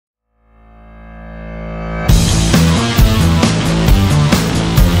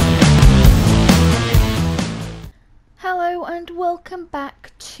Welcome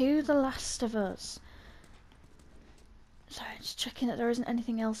back to The Last of Us. Sorry, just checking that there isn't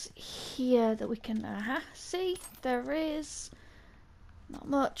anything else here that we can see. There is. Not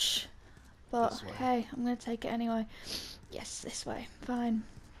much. But hey, I'm going to take it anyway. Yes, this way. Fine.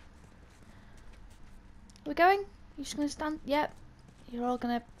 We're going? You're just going to stand? Yep. You're all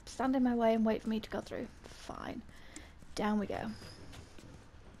going to stand in my way and wait for me to go through. Fine. Down we go.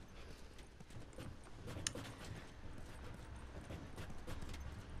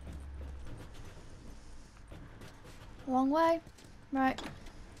 Long way. Right.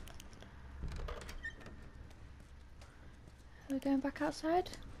 Are we going back outside?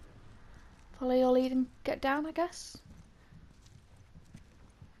 Follow your lead and get down, I guess?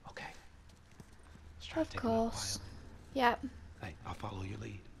 Okay. Of course. Yeah. Hey, I'll follow your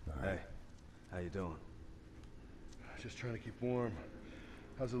lead. Hey, how you doing? Just trying to keep warm.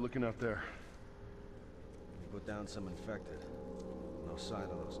 How's it looking out there? We put down some infected. No sign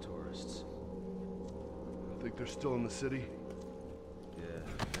of those tourists. I think they're still in the city. Yeah.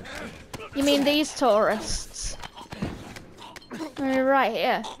 You mean these tourists? We're right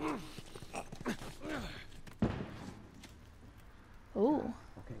here. Ooh.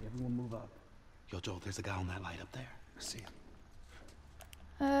 Okay, everyone move up. Yo, Joel, there's a guy on that light up there. I see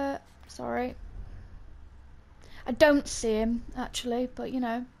him. Sorry. I don't see him, actually, but you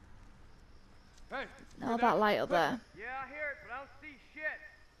know. Hey, Oh, that light up there. yeah, I hear it, but I don't see shit.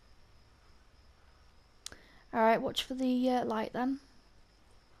 Alright, watch for the light then.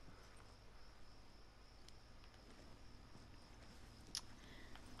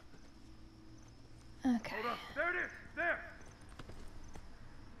 Okay. Hold up. There it is. There.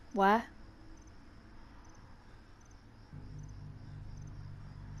 Where?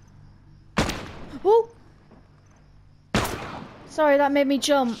 Ooh! Sorry, that made me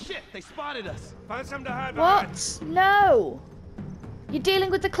jump. Shit, they spotted us. Find something to hide behind. What? No! You're dealing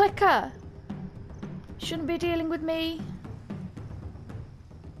with the clicker. Shouldn't be dealing with me.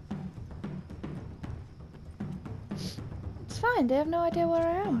 It's fine, they have no idea where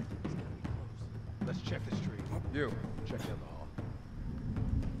I am. Let's check the street. You, check down the hall.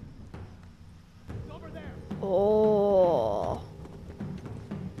 It's over there. Oh.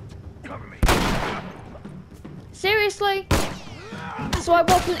 Cover me. Seriously? So I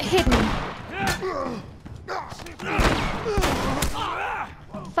wasn't hidden.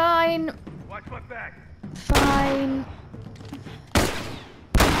 Fine. Watch my back. Fine.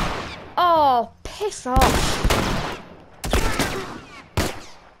 Oh, piss off.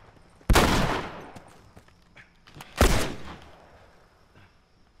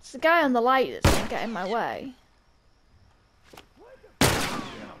 It's the guy on the light that's gonna get in my way.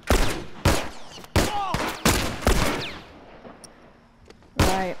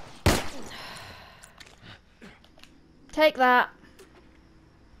 Right. Take that.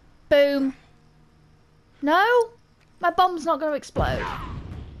 Boom. No? My bomb's not going to explode.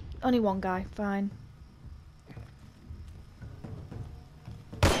 Only one guy, fine.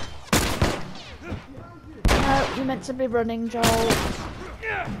 No, you're meant to be running, Joel.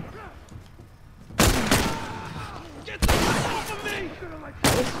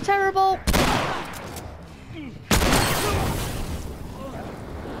 That was terrible.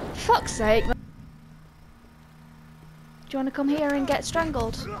 Fuck's sake. Do you want to come here and get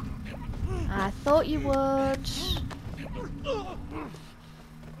strangled? I thought you would. Is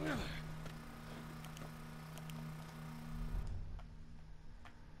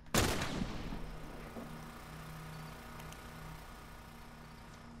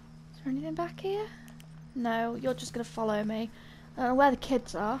there anything back here? No, you're just gonna follow me. I don't know where the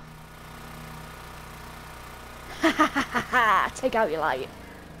kids are. Ha ha ha ha! Take out your light.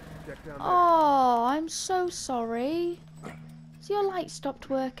 Check down there. Oh, I'm so sorry. Has your light stopped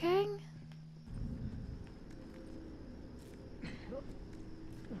working?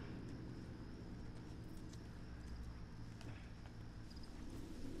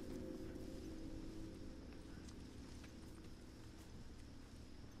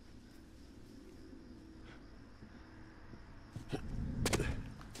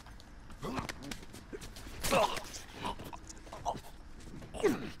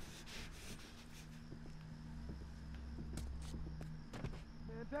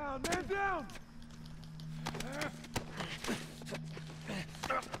 Man down!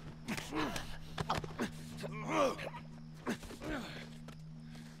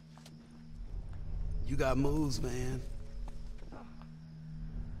 You got moves, man.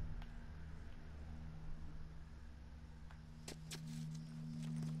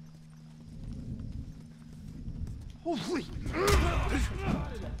 Holy!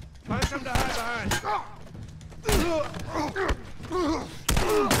 Find something to hide behind.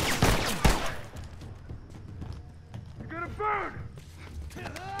 gonna burn!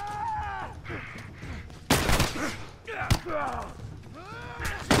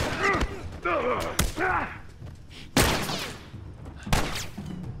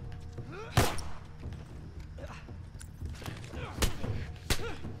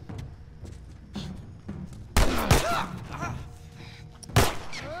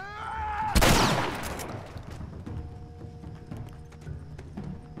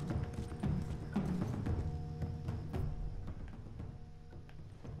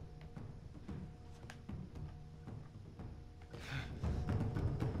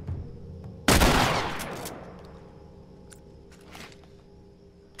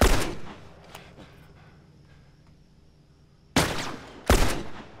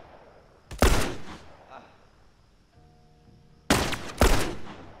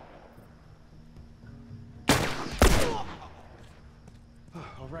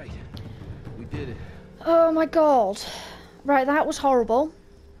 All right. We did it. Oh my god. Right, that was horrible.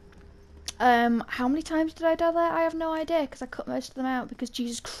 How many times did I die there? I have no idea, because I cut most of them out, because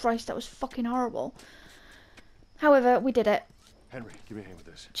Jesus Christ, that was fucking horrible. However, we did it. Henry, give me a hand with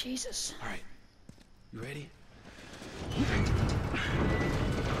this. Jesus. All right. You ready?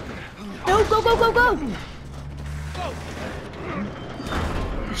 No, go, go, go, go!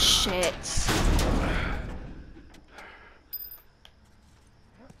 Shit.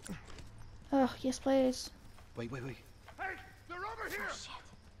 Oh, yes please. Wait. Hey, they're over here!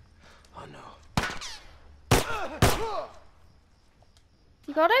 Oh no.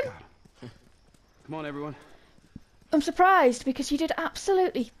 You got him? Come on, everyone. I'm surprised, because you did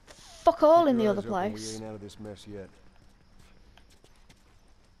absolutely fuck all in the other We place. ain't out of this mess yet.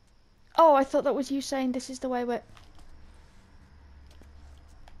 Oh, I thought that was you saying this is the way we're...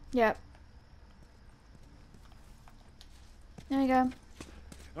 Yep. There you go.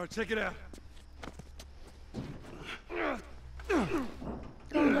 Alright, check it out.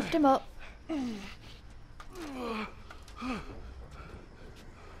 Go on, lift him up.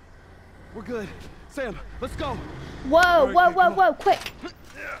 We're good. Sam, let's go. Whoa, whoa, whoa, whoa, quick.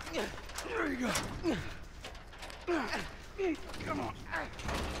 There you go. Come on.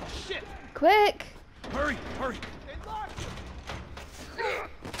 Shit! Quick. Hurry!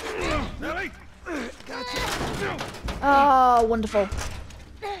 Ellie! Gotcha! Oh, wonderful.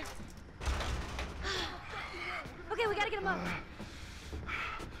 Okay, we gotta get him up.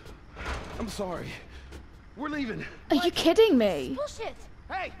 I'm sorry. We're leaving. Are you kidding me? Bullshit!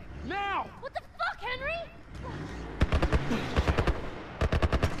 Hey, now! What the fuck, Henry?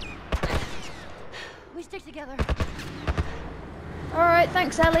 We stick together. Alright,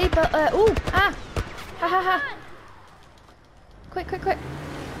 thanks Ellie, but, ooh, ah. Ha ha ha. Quick.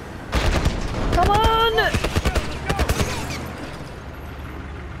 Come on!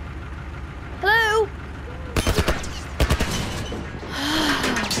 Hello?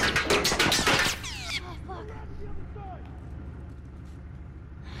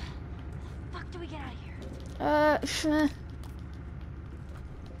 Fuck do we get out of here?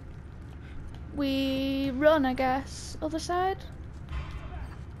 We run, I guess. Other side?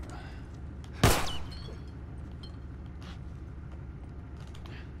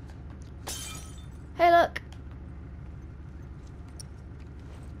 Hey, look.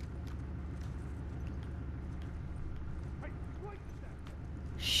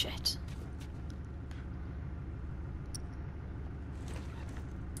 Shit.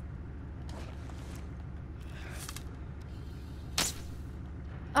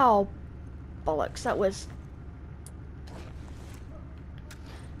 Oh, bollocks, that was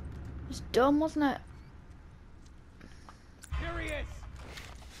dumb, wasn't it? Here he is!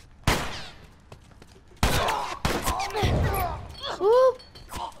 Ooh.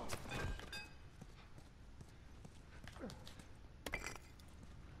 Oh,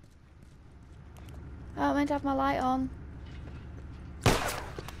 I meant to have my light on.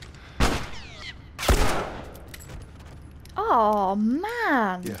 Oh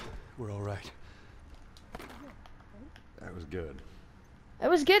man. Yeah, we're all right. That was good. It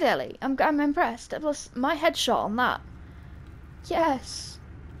was good, Ellie. I'm impressed. It was my headshot on that. Yes.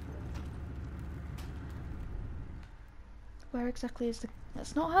 Where exactly is the...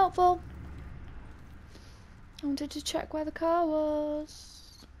 That's not helpful. I wanted to check where the car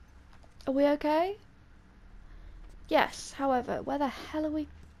was. Are we okay? Yes, however, where the hell are we...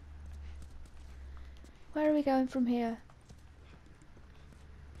 Where are we going from here?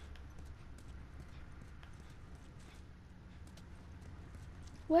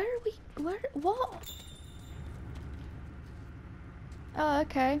 Where are we... Where... What? Oh,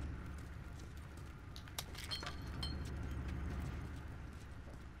 okay.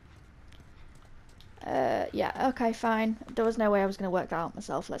 Yeah, okay, fine. There was no way I was going to work that out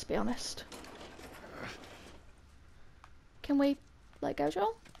myself, let's be honest. Can we let go,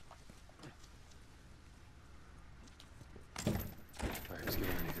 Joel? Alright, just get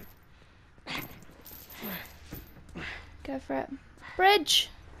underneath it. Go for it. Bridge!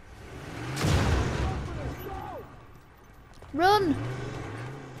 Run!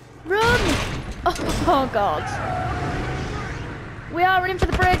 Run! Oh god. We are running for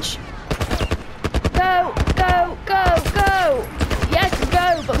the bridge! Go! Go! Go! Go! Yes,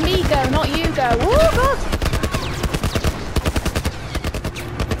 go! But me go, not you go. Oh god!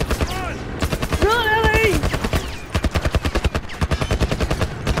 Run, Ellie!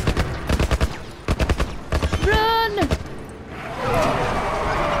 Run!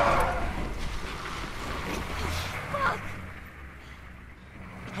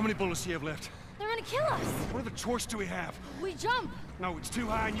 How many bullets do you have left? They're gonna kill us. What other choice do we have? We jump. No, it's too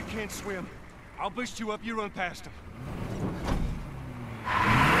high and you can't swim. I'll boost you up, you run past them.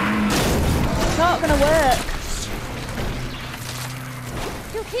 It's not gonna work.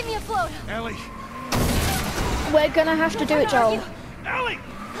 You'll keep me afloat. Ellie! We're gonna have to do it, Joel. Ellie!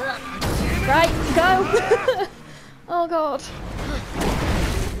 Right, go! Oh god.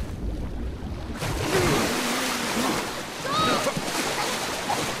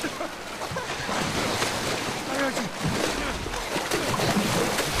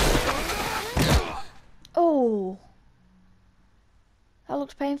 Oh. That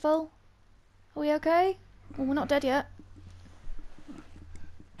looks painful. Are we okay? Well, we're not dead yet.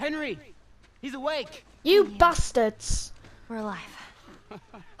 Henry! He's awake! You bastards! We're alive.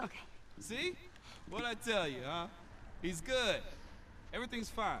 Okay. See? What'd I tell you, huh? He's good. Everything's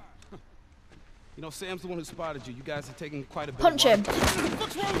fine. You know, Sam's the one who spotted you. You guys are taking quite a bit Punch of him!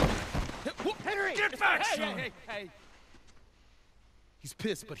 What's wrong? Henry! Get back, Hey, son! hey. He's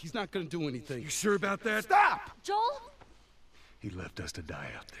pissed, but he's not gonna do anything. You sure about that? Stop! Joel? He left us to die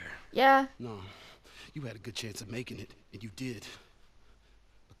out there. Yeah. No, you had a good chance of making it, and you did.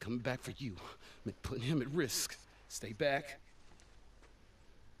 But coming back for you meant putting him at risk. Stay back.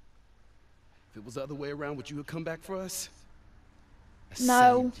 If it was the other way around, would you have come back for us? I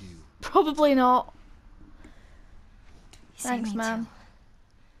No. saved you. Probably not. You saved Thanks, me man. too.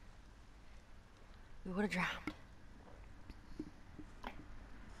 We would have drowned.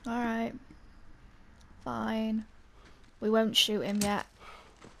 Alright. Fine. We won't shoot him yet.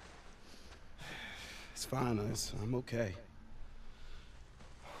 It's fine, I'm okay.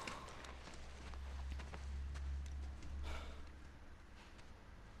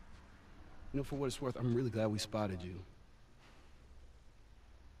 You know, for what it's worth, I'm really glad we spotted you.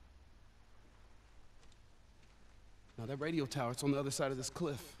 Now, that radio tower, it's on the other side of this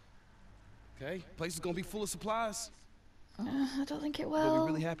cliff. Okay? Place is gonna be full of supplies. I don't think it You'll will.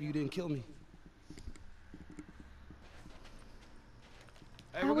 be really happy you didn't kill me.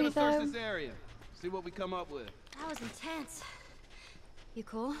 Hey, Are we're we, gonna search though? this area. See what we come up with. That was intense. You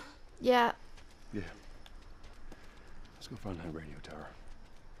cool? Yeah. Yeah. Let's go find that radio tower.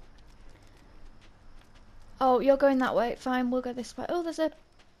 Oh, you're going that way. Fine, we'll go this way. Oh, there's a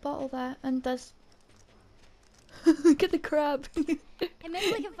bottle there. And there's... Get the crab. Hey,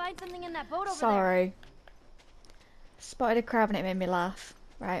 maybe we can find something in that boat over there. Sorry. Spotted a crab and it made me laugh.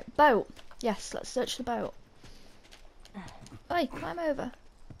 Right, boat. Yes, let's search the boat. Oi, climb over.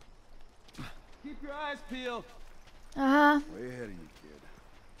 Keep your eyes peeled. Uh-huh. Way ahead of you, kid.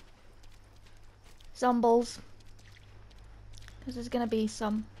 Zombles. Because there's gonna be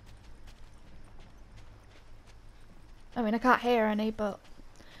some. I mean, I can't hear any, but...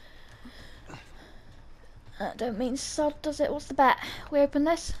 That don't mean sod, does it? What's the bet? We open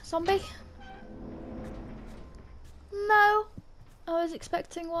this? Zombie? No! I was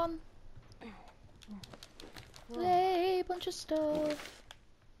expecting one. Yay, bunch of stuff.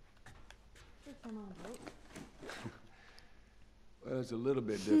 Well, it's a little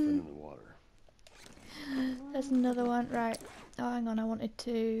bit different in the water. There's another one. Right. Oh, hang on. I wanted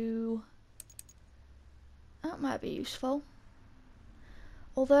to... That might be useful.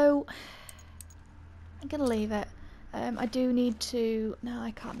 Although... I'm going to leave it. I do need to... No, I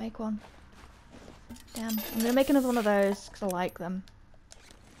can't make one. Damn. I'm going to make another one of those because I like them.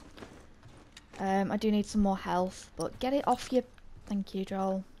 I do need some more health, but get it off your... Thank you,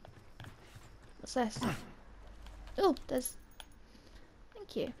 Joel. What's this? Oh, there's...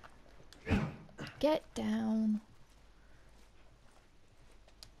 Thank you. Get down.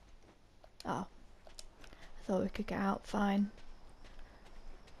 Oh. I thought we could get out fine.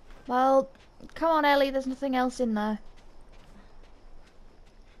 Well, come on, Ellie, there's nothing else in there.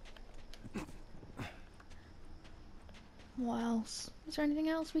 What else? Is there anything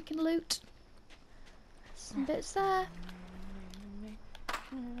else we can loot? Some bits there.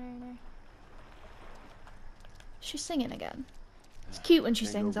 She's singing again. It's cute when she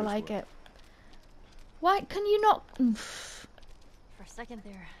sings, I like it. Why can you not? Oof. For a second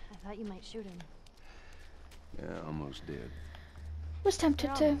there, I thought you might shoot him. Yeah, almost did. Was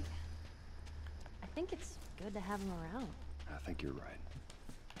tempted to. I think it's good to have him around. I think you're right.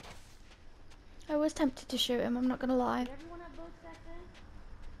 I was tempted to shoot him, I'm not gonna lie. Did everyone have boats back then?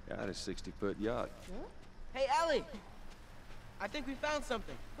 Yeah, I had a 60-foot yacht. Hey, Ellie! I think we found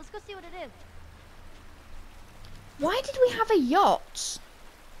something. Let's go see what it is. Why did we have a yacht?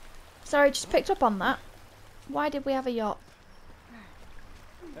 Sorry, just picked up on that. Why did we have a yacht?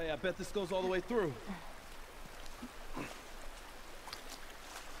 Hey, I bet this goes all the way through.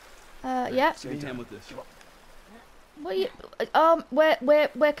 Yeah. Same time with this. What you?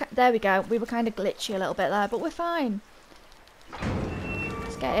 There we go. We were kind of glitchy a little bit there, but we're fine.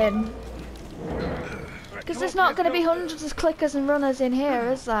 Let's get in. Because there's not going to be hundreds of clickers and runners in here,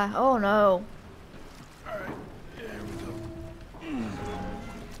 is there? Oh no.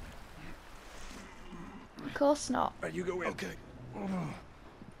 Of course not. Right, you go in. Okay.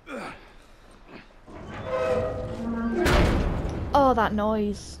 Oh, that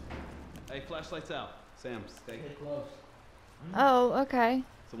noise. Hey, flashlights out. Sam, stay close. Oh, okay.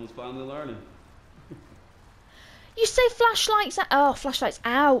 Someone's finally learning. You say flashlights out? Oh, flashlights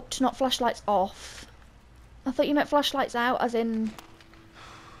out, not flashlights off. I thought you meant flashlights out, as in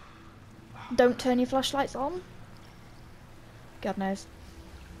don't turn your flashlights on. God knows.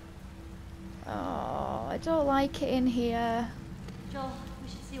 Oh, I don't like it in here. Joel, we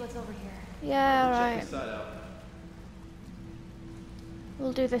should see what's over here. Yeah, Check alright. this side out.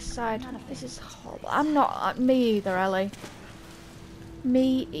 We'll do this side. This is horrible. I'm not. Me either, Ellie.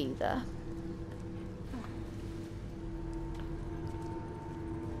 Me either.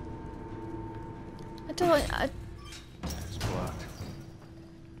 I don't. It's blocked.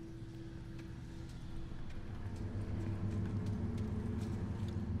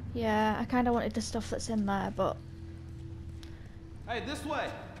 Yeah, I kind of wanted the stuff that's in there, but. Hey, this way.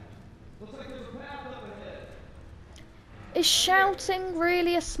 Looks like there's a path up ahead. Is shouting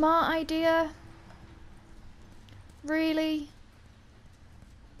really a smart idea? Really?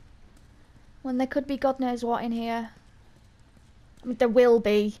 When there could be God knows what in here. I mean, there will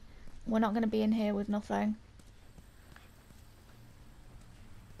be. We're not going to be in here with nothing.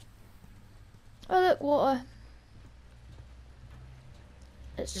 Oh look, water.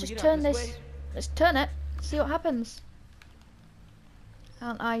 Let's just turn this. Let's turn it. See what happens.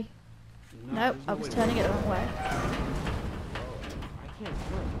 Aren't I? Nope, I was turning it the wrong way. I can't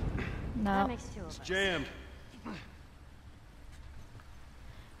swim. No. That makes two of us. Jammed.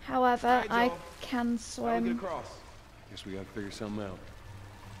 However, Alright, I Joel. can How do we get swim. across? Guess we gotta figure something out.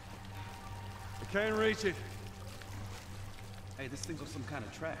 I can't reach it. Hey, this thing's on some kind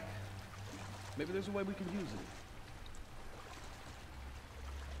of track. Maybe there's a way we can use it.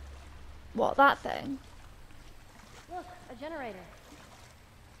 What, that thing? Look, a generator.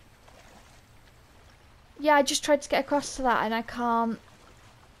 Yeah, I just tried to get across to that and I can't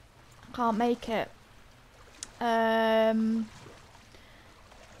make it. Fine,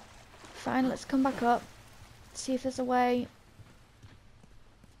 let's come back up. See if there's a way.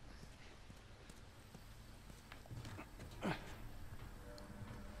 Wait,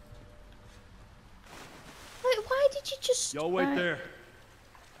 why did you just... Y'all wait right. there.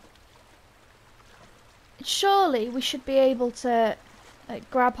 Surely we should be able to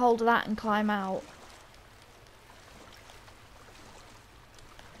grab hold of that and climb out.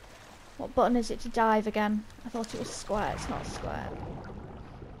 What button is it to dive again? I thought it was square, it's not square.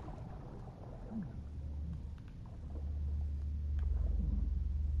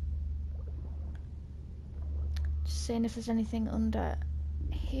 Just seeing if there's anything under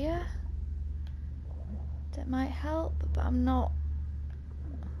here that might help, but I'm not.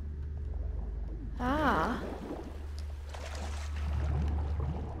 Ah.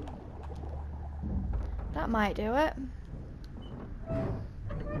 That might do it.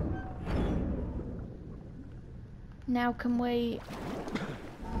 Now can we...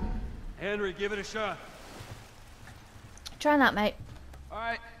 Henry, give it a shot. Try that, mate. All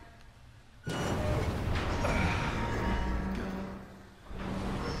right.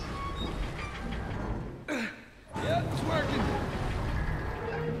 Yeah, it's working.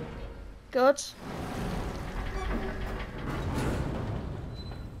 Good.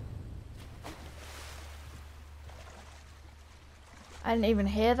 I didn't even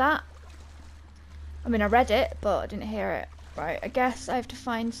hear that. I mean, I read it, but I didn't hear it. Right, I guess I have to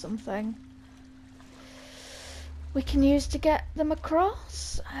find something we can use to get them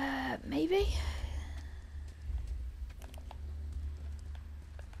across. Maybe?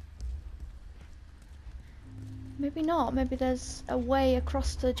 Maybe not. Maybe there's a way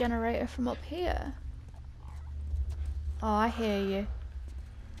across the generator from up here. Oh, I hear you.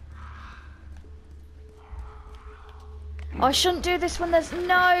 Oh, I shouldn't do this when there's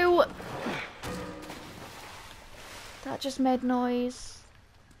no... That just made noise.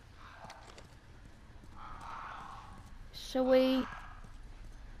 Shall we...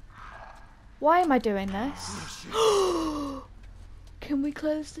 Why am I doing this? Can we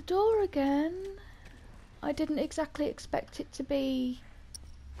close the door again? I didn't exactly expect it to be...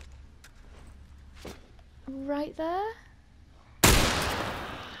 right there.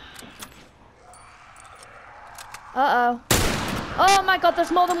 Uh-oh. Oh my god,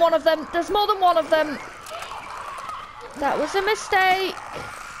 there's more than one of them. There's more than one of them. That was a mistake.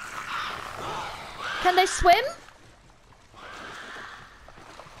 Can they swim?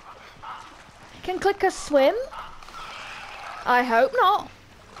 Can clickers swim? I hope not.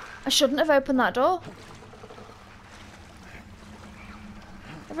 I shouldn't have opened that door.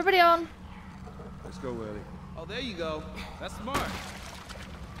 Everybody on. Let's go, Ellie. Oh, there you go. That's smart.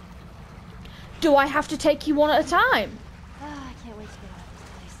 Do I have to take you one at a time? Oh, I can't wait to get out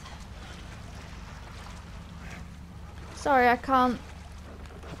of this place. Sorry, I can't.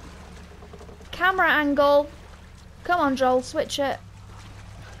 Camera angle. Come on, Joel, switch it.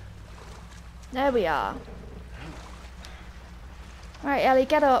 There we are. Right, Ellie,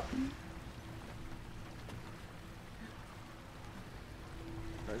 get up.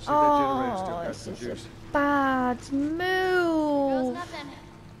 Oh, this is a bad Girls, move. nothing.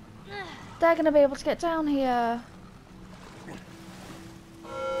 They're gonna be able to get down here.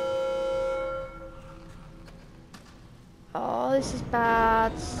 Oh, this is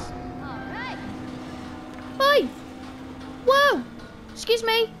bad. Alright. Hi! Whoa! Excuse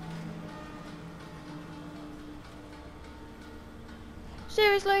me.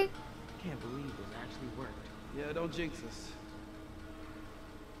 Seriously? Can't believe this actually worked. Yeah, don't jinx us.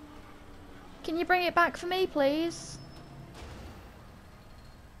 Can you bring it back for me, please?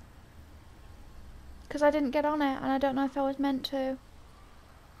 Because I didn't get on it, and I don't know if I was meant to.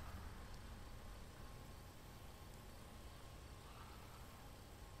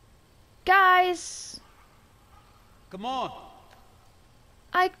 Guys! Come on.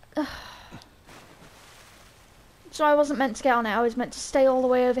 So I wasn't meant to get on it, I was meant to stay all the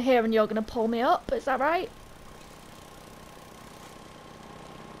way over here and you're going to pull me up, is that right?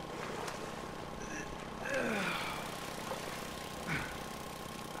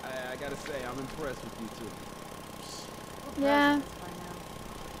 I gotta say, I'm impressed with you two. Yeah.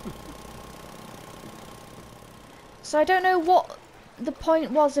 So I don't know what the point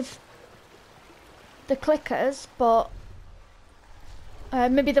was of the clickers, but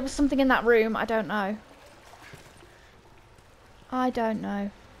maybe there was something in that room, I don't know. I don't know.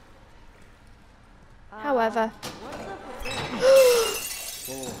 However.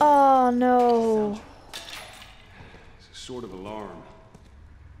 Oh no. It's a sort of alarm.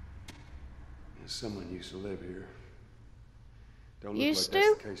 Someone used to live here. Don't look Used like to?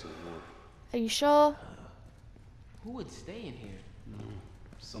 that's the case anymore. Are you sure? Who would stay in here?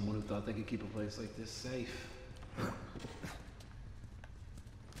 Someone who thought they could keep a place like this safe.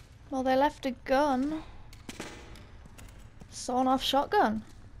 Well, they left a gun. Sawn off shotgun.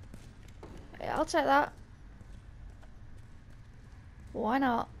 Yeah, I'll take that. Why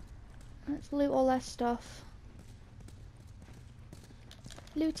not? Let's loot all their stuff.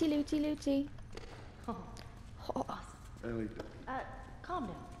 Looty, looty, looty. Oh. Ellie, Calm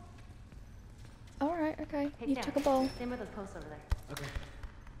down. Alright, okay. Hey, You Sam, took a ball. Stand by those posts over there. Okay.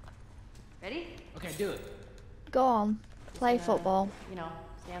 Ready? Okay, do it. Go on. Play Just, football. You know,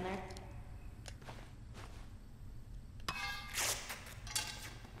 stand there.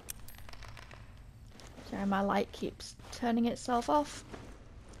 Sorry, my light keeps turning itself off.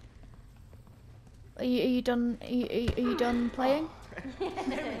 Are you done? Are you done playing? Did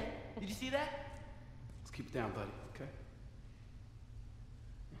you see that? Let's keep it down, buddy, okay?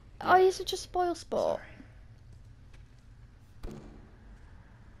 Oh, is it just spoil sport? Don't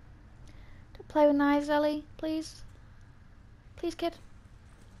play with knives, Ellie, please. Please, kid.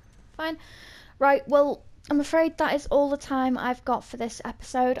 Fine. Right, well, I'm afraid that is all the time I've got for this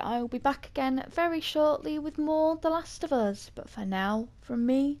episode. I will be back again very shortly with more The Last of Us. But for now, from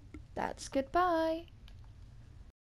me, that's goodbye.